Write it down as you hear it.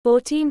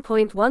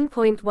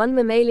14.1.1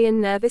 Mammalian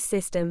nervous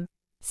system.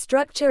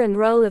 Structure and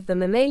role of the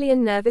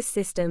mammalian nervous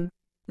system.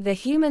 The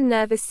human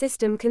nervous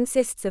system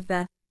consists of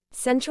the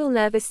central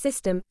nervous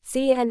system,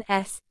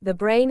 CNS, the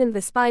brain and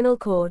the spinal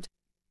cord.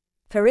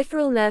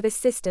 Peripheral nervous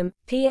system,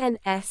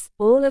 PNS,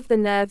 all of the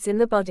nerves in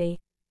the body.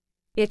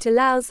 It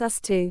allows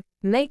us to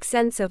make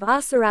sense of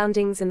our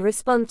surroundings and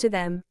respond to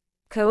them,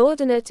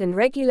 coordinate and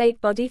regulate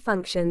body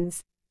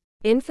functions.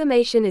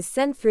 Information is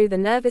sent through the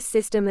nervous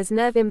system as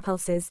nerve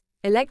impulses,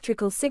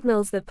 electrical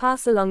signals that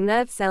pass along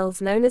nerve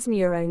cells known as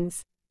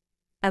neurons.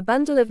 A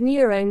bundle of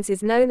neurons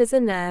is known as a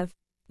nerve.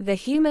 The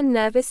human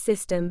nervous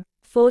system.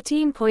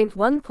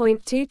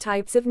 14.1.2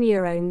 Types of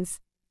neurons.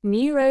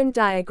 Neuron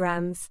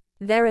diagrams.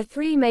 There are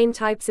three main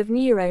types of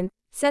neuron: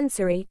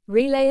 sensory,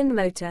 relay and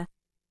motor.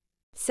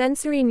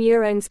 Sensory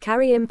neurons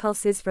carry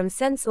impulses from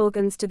sense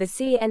organs to the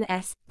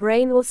CNS,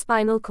 brain or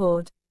spinal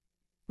cord.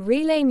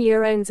 Relay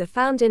neurons are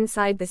found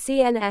inside the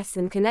CNS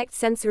and connect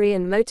sensory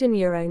and motor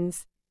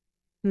neurons.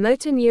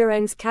 Motor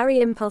neurons carry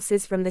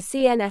impulses from the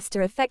CNS to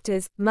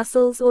effectors,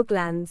 muscles or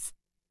glands.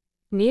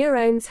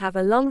 Neurons have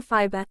a long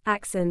fiber,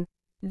 axon.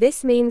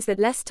 This means that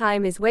less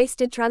time is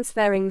wasted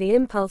transferring the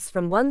impulse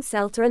from one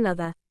cell to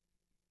another.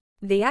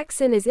 The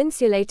axon is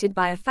insulated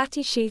by a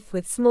fatty sheath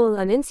with small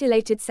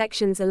uninsulated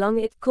sections along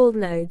it, called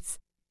nodes.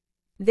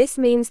 This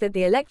means that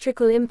the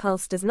electrical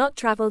impulse does not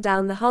travel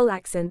down the whole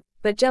axon,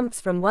 but jumps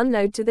from one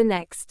node to the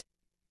next.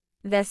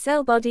 Their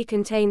cell body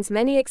contains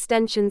many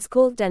extensions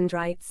called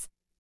dendrites.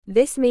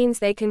 This means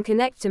they can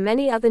connect to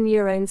many other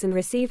neurons and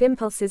receive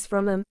impulses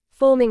from them,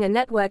 forming a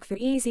network for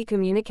easy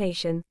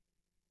communication.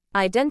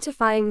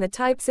 Identifying the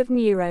types of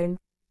neuron.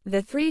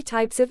 The three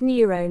types of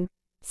neuron.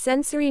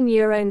 Sensory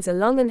neurons are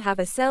long and have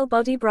a cell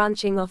body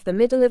branching off the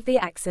middle of the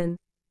axon.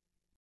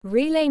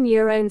 Relay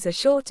neurons are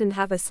short and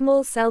have a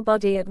small cell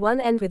body at one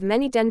end with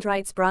many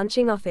dendrites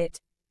branching off it.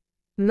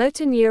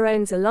 Motor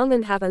neurons are long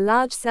and have a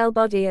large cell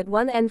body at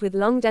one end with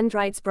long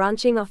dendrites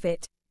branching off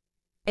it.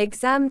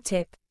 Exam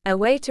tip. A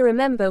way to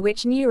remember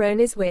which neuron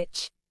is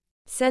which.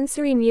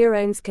 Sensory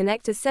neurons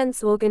connect a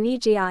sense organ,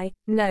 e.g. eye,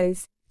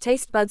 nose,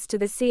 taste buds to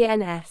the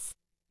CNS.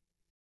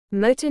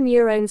 Motor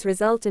neurons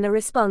result in a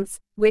response,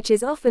 which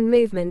is often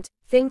movement.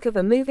 Think of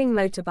a moving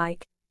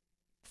motorbike.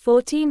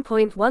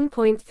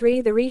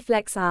 14.1.3 The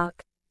reflex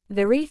arc.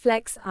 The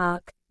reflex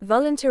arc.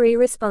 Voluntary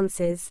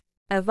responses.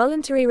 A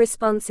voluntary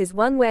response is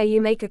one where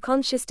you make a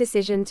conscious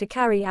decision to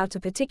carry out a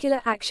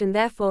particular action,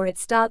 therefore it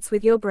starts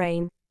with your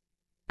brain.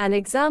 An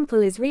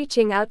example is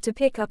reaching out to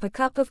pick up a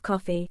cup of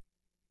coffee.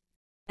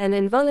 An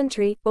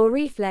involuntary, or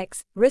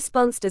reflex,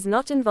 response does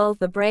not involve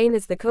the brain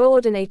as the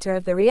coordinator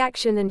of the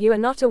reaction and you are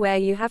not aware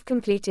you have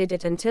completed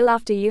it until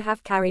after you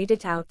have carried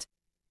it out.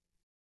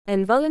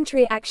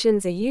 Involuntary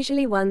actions are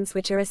usually ones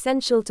which are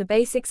essential to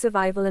basic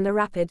survival and are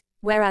rapid,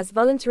 whereas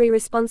voluntary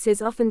responses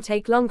often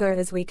take longer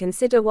as we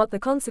consider what the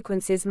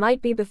consequences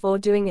might be before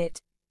doing it.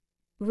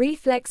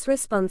 Reflex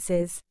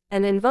responses.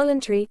 An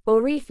involuntary,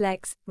 or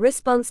reflex,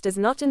 response does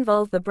not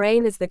involve the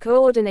brain as the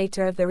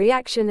coordinator of the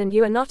reaction and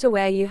you are not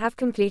aware you have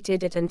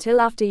completed it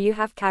until after you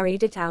have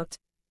carried it out.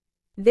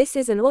 This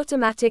is an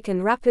automatic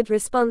and rapid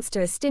response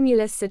to a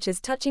stimulus such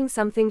as touching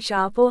something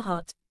sharp or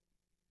hot.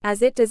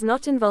 As it does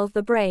not involve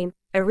the brain,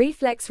 a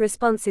reflex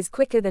response is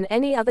quicker than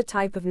any other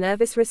type of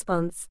nervous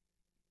response.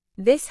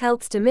 This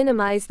helps to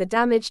minimize the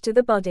damage to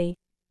the body.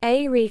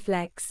 A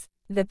reflex.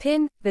 The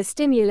pin, the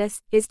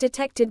stimulus, is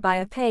detected by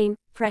a pain,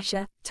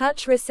 pressure,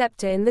 touch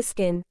receptor in the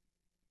skin.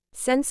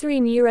 Sensory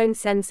neurons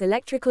sends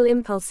electrical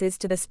impulses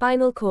to the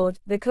spinal cord,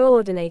 the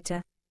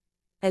coordinator.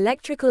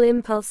 Electrical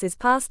impulse is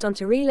passed on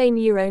to relay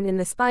neuron in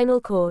the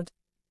spinal cord.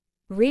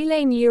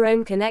 Relay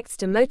neuron connects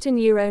to motor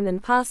neuron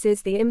and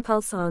passes the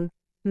impulse on.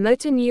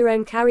 Motor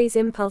neuron carries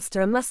impulse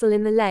to a muscle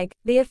in the leg,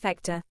 the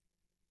effector.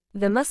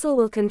 The muscle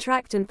will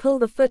contract and pull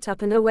the foot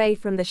up and away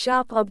from the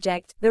sharp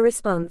object, the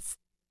response.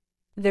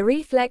 The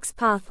reflex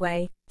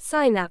pathway.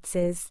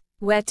 Synapses.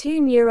 Where two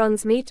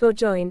neurons meet or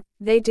join,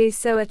 they do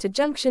so at a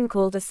junction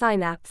called a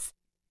synapse.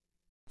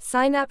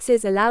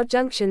 Synapses allow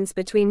junctions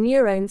between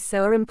neurons,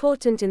 so are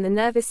important in the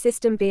nervous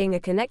system, being a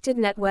connected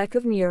network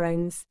of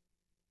neurons.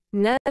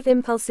 Nerve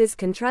impulses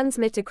can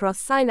transmit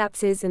across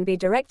synapses and be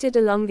directed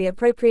along the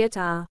appropriate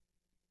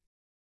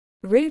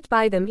route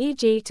by them,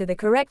 e.g. to the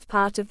correct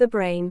part of the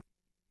brain.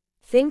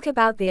 Think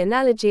about the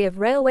analogy of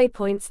railway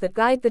points that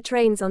guide the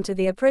trains onto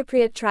the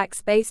appropriate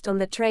tracks based on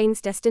the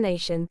train's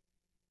destination.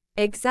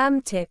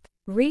 Exam tip.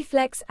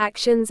 Reflex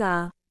actions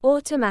are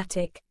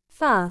automatic,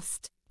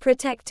 fast,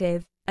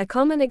 protective. A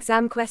common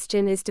exam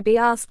question is to be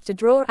asked to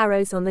draw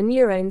arrows on the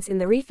neurons in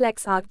the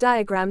reflex arc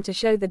diagram to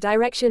show the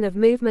direction of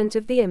movement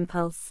of the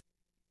impulse.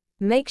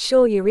 Make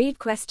sure you read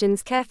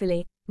questions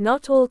carefully.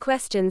 Not all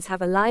questions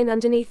have a line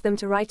underneath them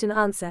to write an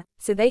answer,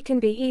 so they can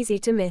be easy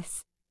to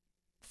miss.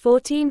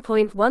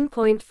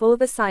 14.1.4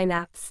 The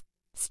synapse.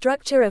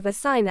 Structure of a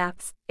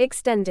synapse,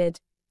 extended.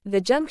 The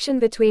junction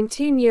between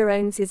two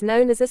neurons is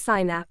known as a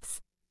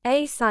synapse.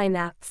 A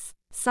synapse.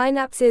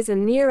 Synapses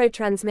and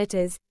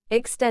neurotransmitters,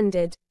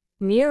 extended.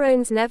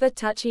 Neurons never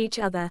touch each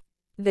other.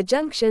 The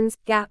junctions,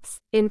 gaps,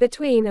 in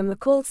between are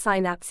called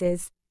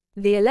synapses.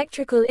 The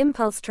electrical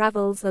impulse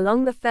travels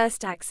along the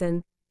first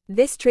axon.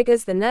 This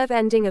triggers the nerve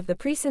ending of the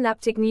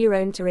presynaptic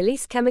neuron to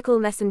release chemical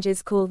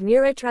messengers called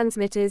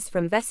neurotransmitters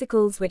from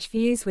vesicles which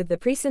fuse with the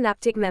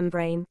presynaptic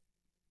membrane.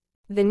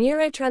 The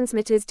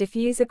neurotransmitters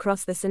diffuse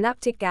across the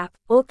synaptic gap,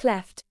 or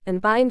cleft,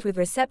 and bind with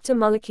receptor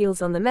molecules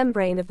on the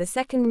membrane of the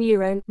second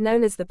neuron,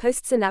 known as the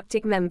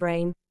postsynaptic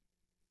membrane.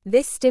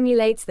 This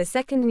stimulates the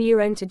second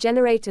neuron to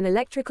generate an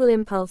electrical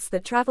impulse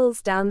that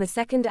travels down the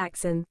second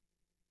axon.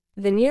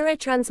 The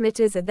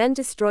neurotransmitters are then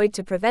destroyed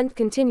to prevent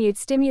continued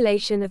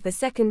stimulation of the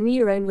second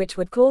neuron, which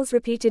would cause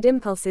repeated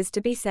impulses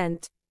to be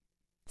sent.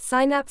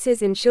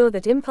 Synapses ensure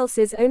that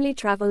impulses only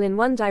travel in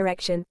one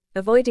direction,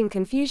 avoiding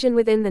confusion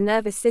within the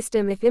nervous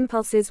system if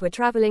impulses were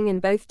traveling in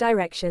both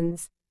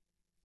directions.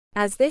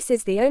 As this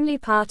is the only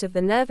part of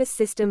the nervous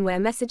system where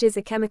messages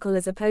are chemical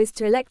as opposed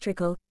to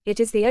electrical,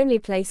 it is the only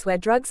place where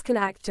drugs can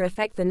act to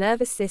affect the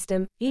nervous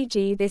system,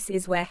 e.g., this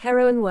is where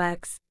heroin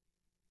works.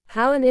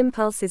 How an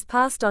impulse is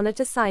passed on at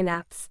a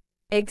synapse.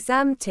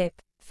 Exam tip.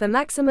 For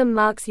maximum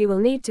marks, you will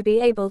need to be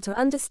able to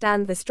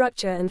understand the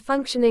structure and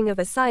functioning of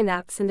a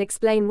synapse and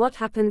explain what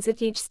happens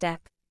at each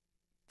step.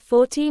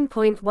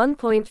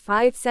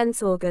 14.1.5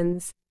 Sense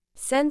organs.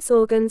 Sense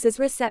organs as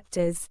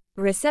receptors.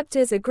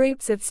 Receptors are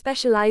groups of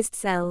specialized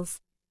cells.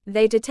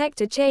 They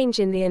detect a change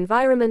in the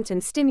environment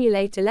and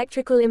stimulate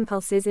electrical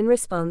impulses in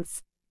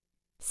response.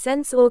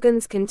 Sense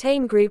organs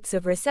contain groups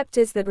of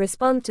receptors that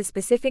respond to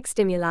specific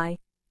stimuli.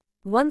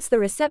 Once the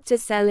receptor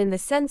cell in the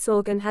sense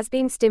organ has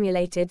been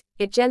stimulated,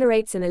 it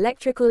generates an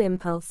electrical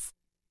impulse.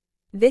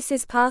 This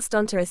is passed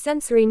on to a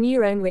sensory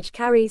neuron which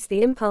carries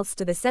the impulse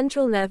to the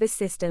central nervous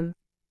system.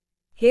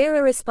 Here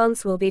a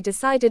response will be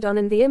decided on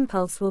and the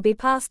impulse will be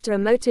passed to a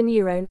motor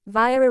neuron,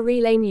 via a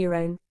relay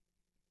neuron.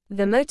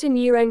 The motor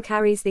neuron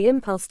carries the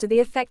impulse to the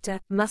effector,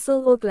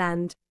 muscle or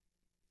gland.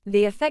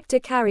 The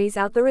effector carries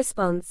out the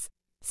response.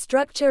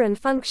 Structure and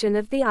function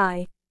of the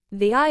eye.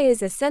 The eye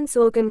is a sense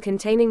organ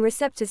containing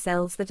receptor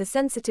cells that are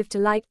sensitive to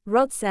light,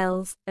 rod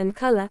cells, and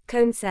color,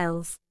 cone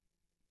cells.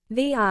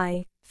 The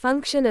eye.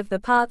 Function of the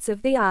parts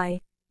of the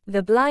eye.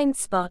 The blind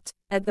spot.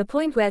 At the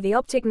point where the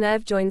optic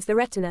nerve joins the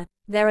retina,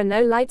 there are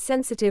no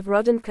light-sensitive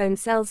rod and cone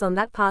cells on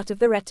that part of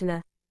the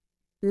retina.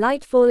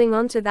 Light falling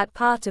onto that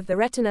part of the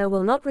retina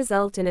will not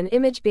result in an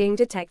image being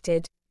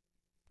detected.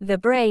 The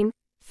brain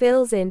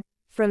fills in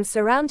from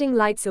surrounding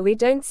light so we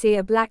don't see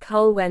a black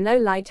hole where no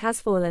light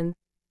has fallen.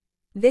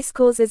 This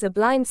causes a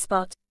blind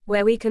spot,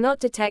 where we cannot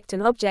detect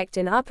an object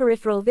in our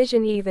peripheral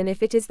vision even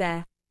if it is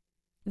there.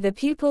 The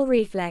pupil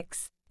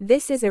reflex.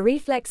 This is a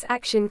reflex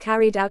action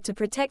carried out to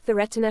protect the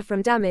retina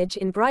from damage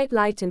in bright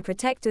light and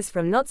protect us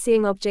from not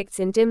seeing objects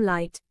in dim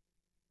light.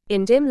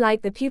 In dim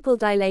light the pupil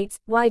dilates,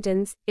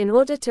 widens, in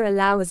order to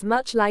allow as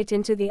much light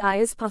into the eye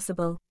as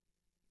possible.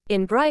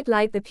 In bright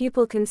light the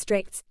pupil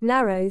constricts,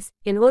 narrows,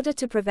 in order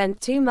to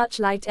prevent too much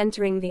light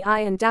entering the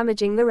eye and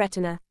damaging the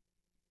retina.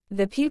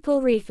 The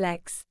pupil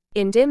reflex.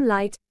 In dim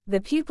light,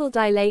 the pupil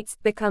dilates,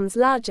 becomes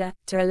larger,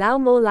 to allow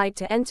more light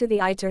to enter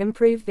the eye to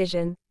improve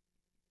vision.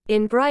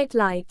 In bright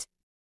light,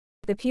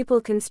 the pupil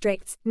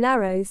constricts,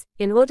 narrows,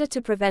 in order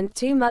to prevent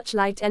too much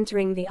light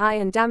entering the eye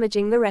and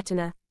damaging the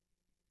retina.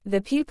 The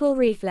pupil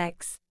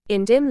reflex.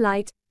 In dim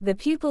light, the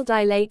pupil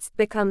dilates,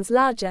 becomes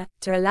larger,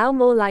 to allow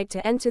more light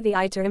to enter the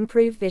eye to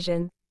improve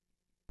vision.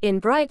 In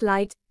bright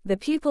light, the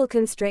pupil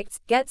constricts,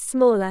 gets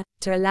smaller,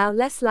 to allow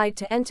less light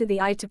to enter the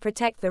eye to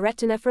protect the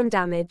retina from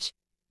damage.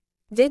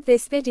 Did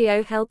this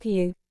video help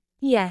you?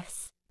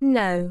 Yes.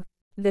 No.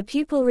 The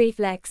pupil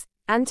reflex.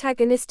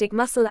 Antagonistic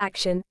muscle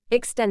action,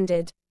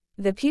 extended.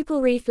 The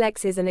pupil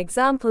reflex is an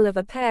example of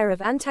a pair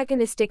of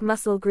antagonistic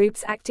muscle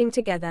groups acting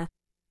together.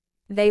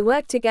 They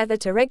work together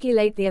to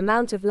regulate the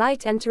amount of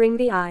light entering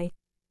the eye.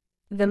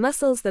 The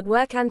muscles that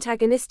work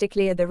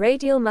antagonistically are the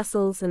radial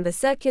muscles and the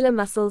circular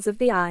muscles of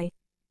the eye.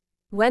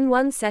 When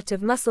one set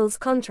of muscles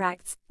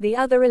contracts, the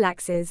other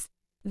relaxes.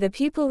 The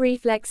pupil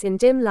reflex in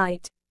dim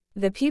light.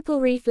 The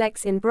pupil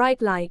reflex in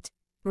bright light.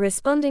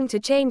 Responding to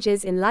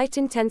changes in light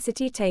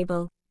intensity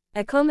table.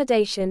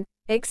 Accommodation,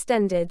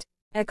 extended.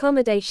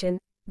 Accommodation.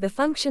 The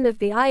function of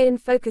the eye in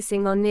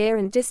focusing on near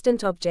and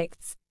distant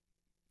objects.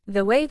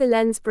 The way the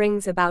lens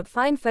brings about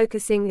fine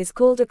focusing is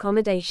called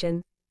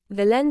accommodation.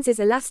 The lens is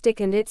elastic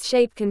and its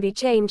shape can be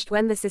changed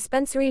when the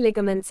suspensory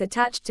ligaments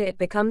attached to it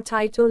become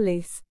tight or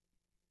loose.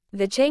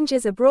 The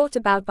changes are brought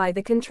about by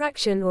the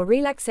contraction or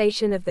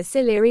relaxation of the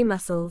ciliary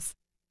muscles.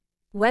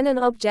 When an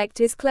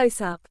object is close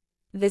up,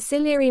 the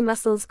ciliary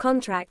muscles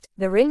contract,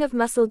 the ring of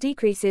muscle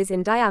decreases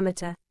in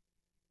diameter.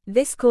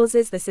 This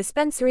causes the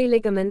suspensory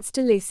ligaments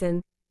to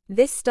loosen.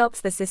 This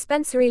stops the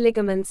suspensory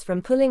ligaments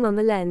from pulling on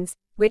the lens,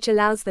 which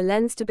allows the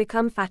lens to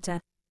become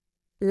fatter.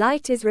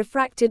 Light is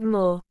refracted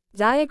more.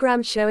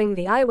 Diagram showing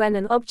the eye when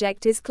an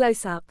object is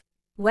close up.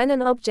 When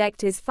an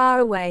object is far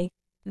away,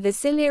 the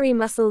ciliary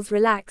muscles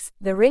relax,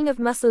 the ring of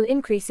muscle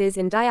increases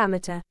in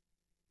diameter.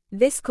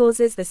 This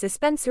causes the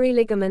suspensory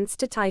ligaments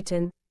to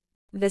tighten.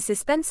 The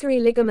suspensory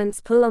ligaments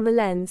pull on the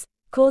lens,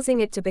 causing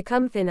it to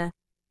become thinner.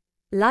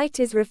 Light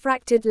is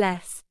refracted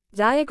less.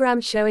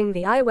 Diagram showing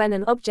the eye when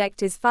an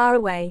object is far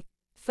away.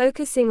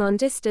 Focusing on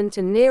distant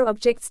and near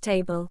objects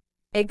table.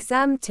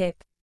 Exam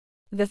tip.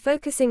 The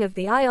focusing of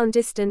the eye on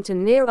distant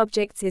and near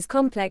objects is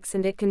complex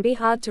and it can be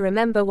hard to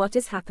remember what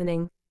is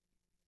happening.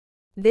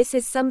 This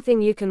is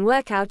something you can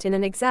work out in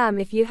an exam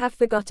if you have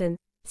forgotten.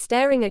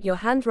 Staring at your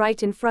hand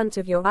right in front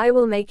of your eye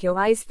will make your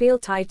eyes feel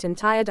tight and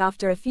tired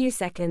after a few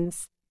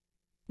seconds.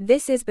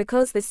 This is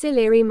because the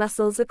ciliary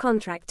muscles are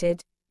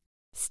contracted.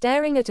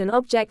 Staring at an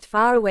object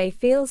far away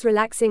feels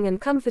relaxing and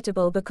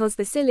comfortable because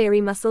the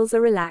ciliary muscles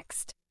are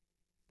relaxed.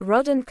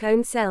 Rod and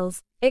cone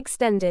cells,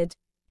 extended.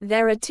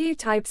 There are two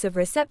types of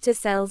receptor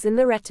cells in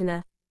the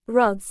retina.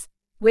 Rods,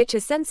 which are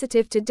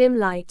sensitive to dim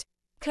light.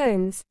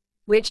 Cones,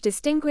 which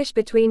distinguish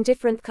between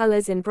different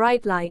colors in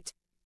bright light.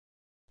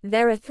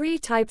 There are three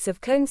types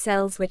of cone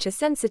cells which are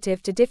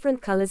sensitive to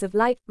different colors of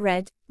light: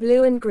 red,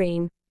 blue and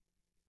green.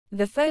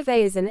 The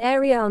fovea is an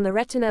area on the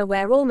retina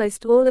where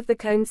almost all of the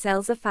cone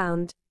cells are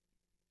found.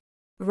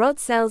 Rod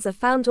cells are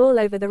found all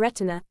over the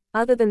retina,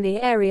 other than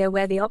the area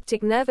where the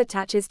optic nerve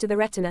attaches to the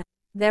retina.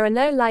 There are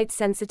no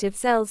light-sensitive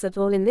cells at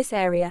all in this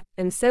area,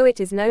 and so it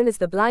is known as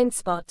the blind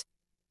spot.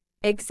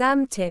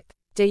 Exam tip.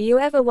 Do you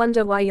ever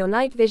wonder why your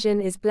night vision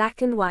is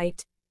black and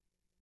white?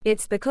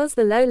 It's because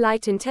the low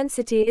light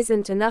intensity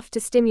isn't enough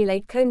to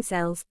stimulate cone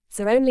cells,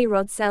 so only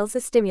rod cells are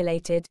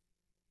stimulated.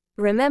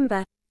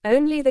 Remember,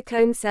 only the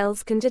cone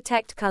cells can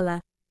detect color.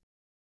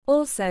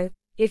 Also,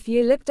 if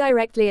you look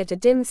directly at a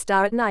dim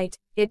star at night,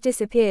 it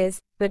disappears,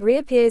 but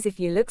reappears if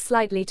you look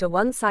slightly to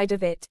one side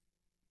of it.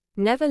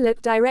 Never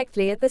look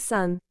directly at the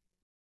sun.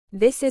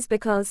 This is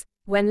because,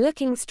 when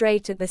looking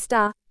straight at the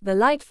star, the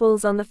light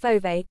falls on the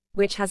fovea,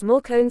 which has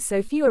more cones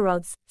so fewer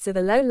rods, so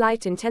the low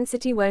light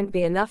intensity won't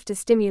be enough to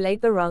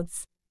stimulate the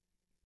rods.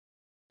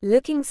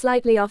 Looking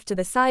slightly off to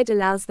the side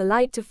allows the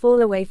light to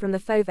fall away from the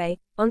fovea,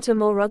 onto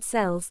more rod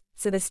cells,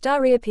 so the star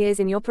reappears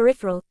in your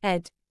peripheral,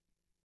 ed.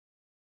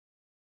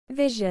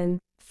 Vision.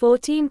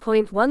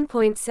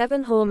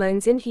 14.1.7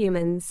 Hormones in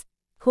humans.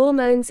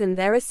 Hormones and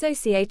their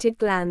associated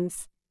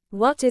glands.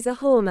 What is a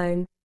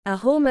hormone? A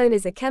hormone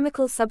is a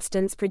chemical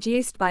substance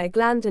produced by a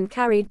gland and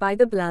carried by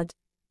the blood.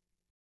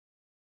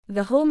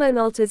 The hormone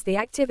alters the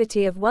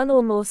activity of one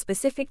or more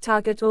specific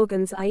target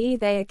organs, i.e.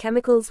 they are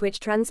chemicals which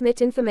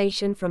transmit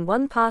information from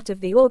one part of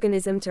the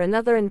organism to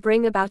another and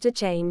bring about a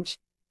change.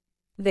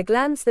 The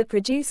glands that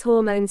produce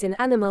hormones in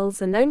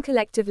animals are known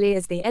collectively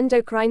as the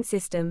endocrine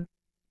system.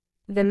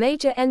 The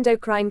major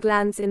endocrine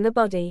glands in the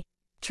body.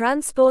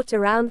 Transport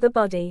around the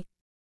body.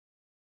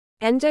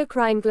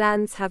 Endocrine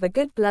glands have a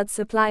good blood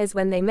supply, as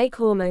when they make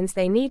hormones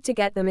they need to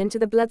get them into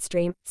the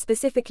bloodstream,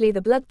 specifically the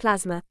blood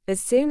plasma,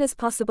 as soon as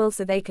possible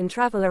so they can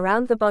travel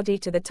around the body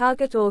to the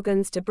target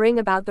organs to bring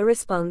about the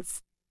response.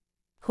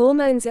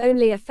 Hormones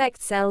only affect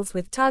cells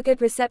with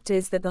target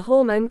receptors that the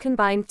hormone can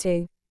bind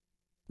to.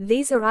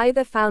 These are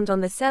either found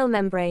on the cell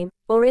membrane,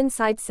 or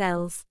inside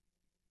cells.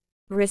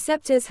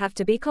 Receptors have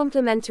to be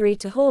complementary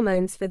to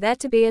hormones for there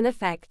to be an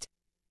effect.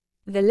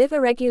 The liver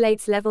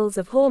regulates levels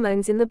of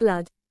hormones in the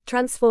blood,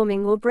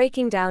 transforming or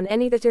breaking down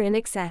any that are in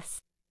excess.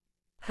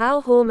 How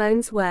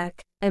hormones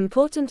work.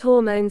 Important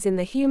hormones in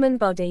the human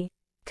body.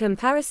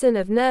 Comparison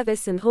of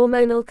nervous and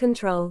hormonal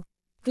control.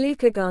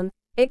 Glucagon,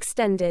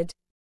 extended.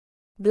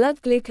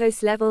 Blood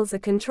glucose levels are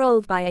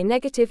controlled by a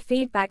negative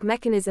feedback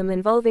mechanism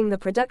involving the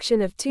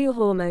production of two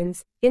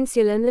hormones,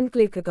 insulin and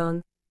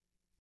glucagon.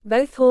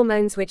 Both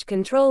hormones which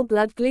control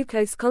blood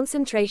glucose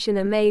concentration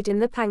are made in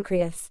the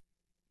pancreas.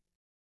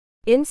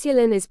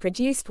 Insulin is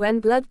produced when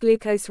blood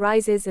glucose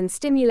rises and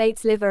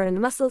stimulates liver and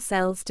muscle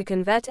cells to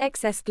convert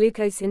excess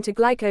glucose into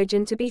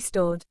glycogen to be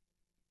stored.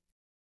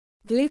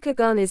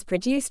 Glucagon is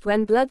produced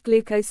when blood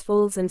glucose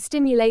falls and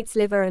stimulates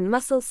liver and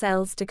muscle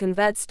cells to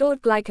convert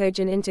stored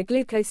glycogen into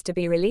glucose to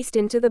be released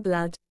into the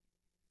blood.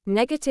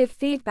 Negative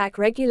feedback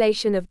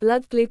regulation of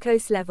blood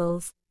glucose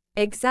levels.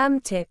 Exam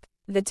tip.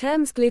 The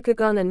terms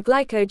glucagon and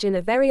glycogen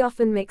are very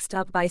often mixed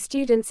up by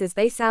students as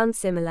they sound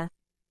similar.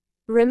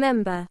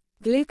 Remember,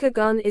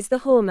 glucagon is the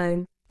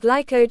hormone,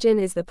 glycogen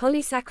is the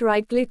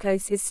polysaccharide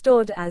glucose is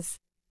stored as.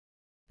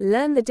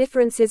 Learn the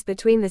differences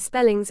between the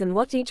spellings and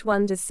what each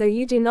one does so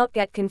you do not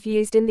get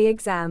confused in the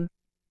exam.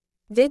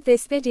 Did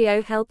this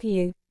video help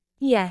you?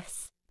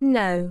 Yes.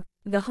 No.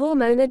 The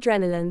hormone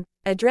adrenaline.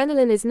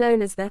 Adrenaline is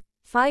known as the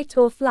fight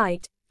or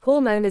flight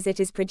hormone as it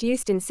is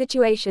produced in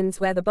situations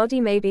where the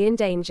body may be in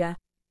danger.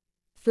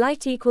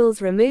 Flight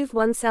equals remove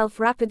oneself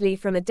rapidly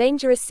from a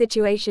dangerous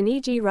situation,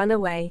 e.g. run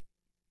away.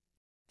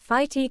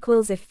 Fight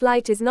equals if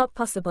flight is not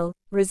possible,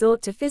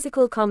 resort to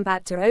physical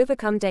combat to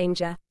overcome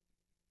danger.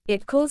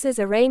 It causes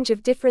a range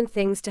of different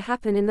things to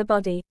happen in the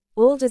body,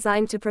 all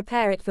designed to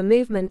prepare it for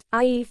movement,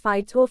 i.e.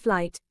 fight or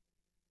flight.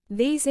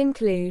 These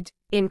include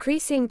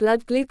increasing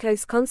blood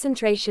glucose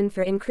concentration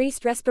for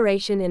increased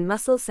respiration in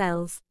muscle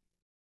cells,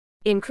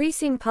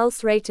 increasing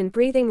pulse rate and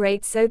breathing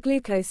rate so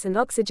glucose and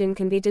oxygen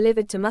can be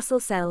delivered to muscle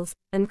cells,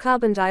 and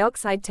carbon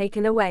dioxide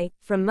taken away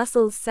from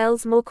muscle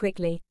cells more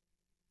quickly.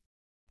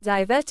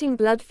 Diverting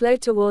blood flow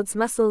towards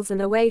muscles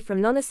and away from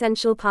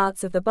non-essential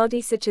parts of the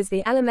body such as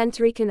the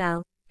alimentary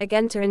canal,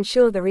 again to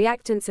ensure the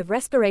reactants of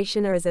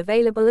respiration are as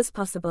available as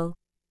possible.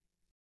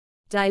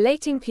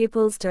 Dilating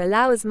pupils to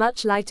allow as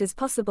much light as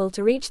possible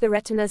to reach the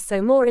retina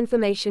so more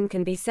information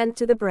can be sent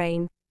to the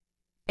brain.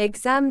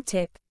 Exam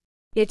tip.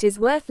 It is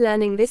worth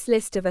learning this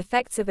list of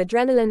effects of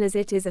adrenaline as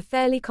it is a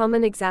fairly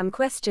common exam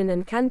question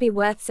and can be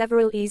worth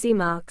several easy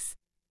marks.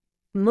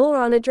 More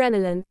on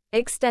adrenaline,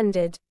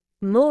 extended.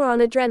 More on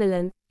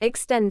adrenaline,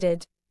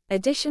 extended.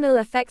 Additional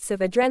effects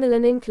of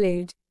adrenaline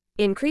include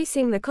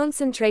increasing the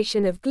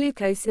concentration of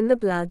glucose in the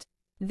blood.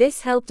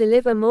 This helps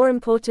deliver more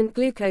important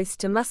glucose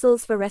to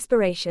muscles for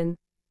respiration.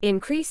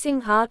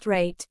 Increasing heart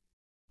rate.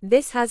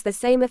 This has the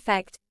same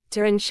effect,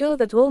 to ensure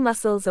that all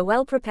muscles are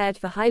well prepared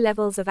for high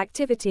levels of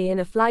activity in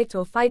a flight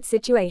or fight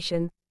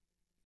situation.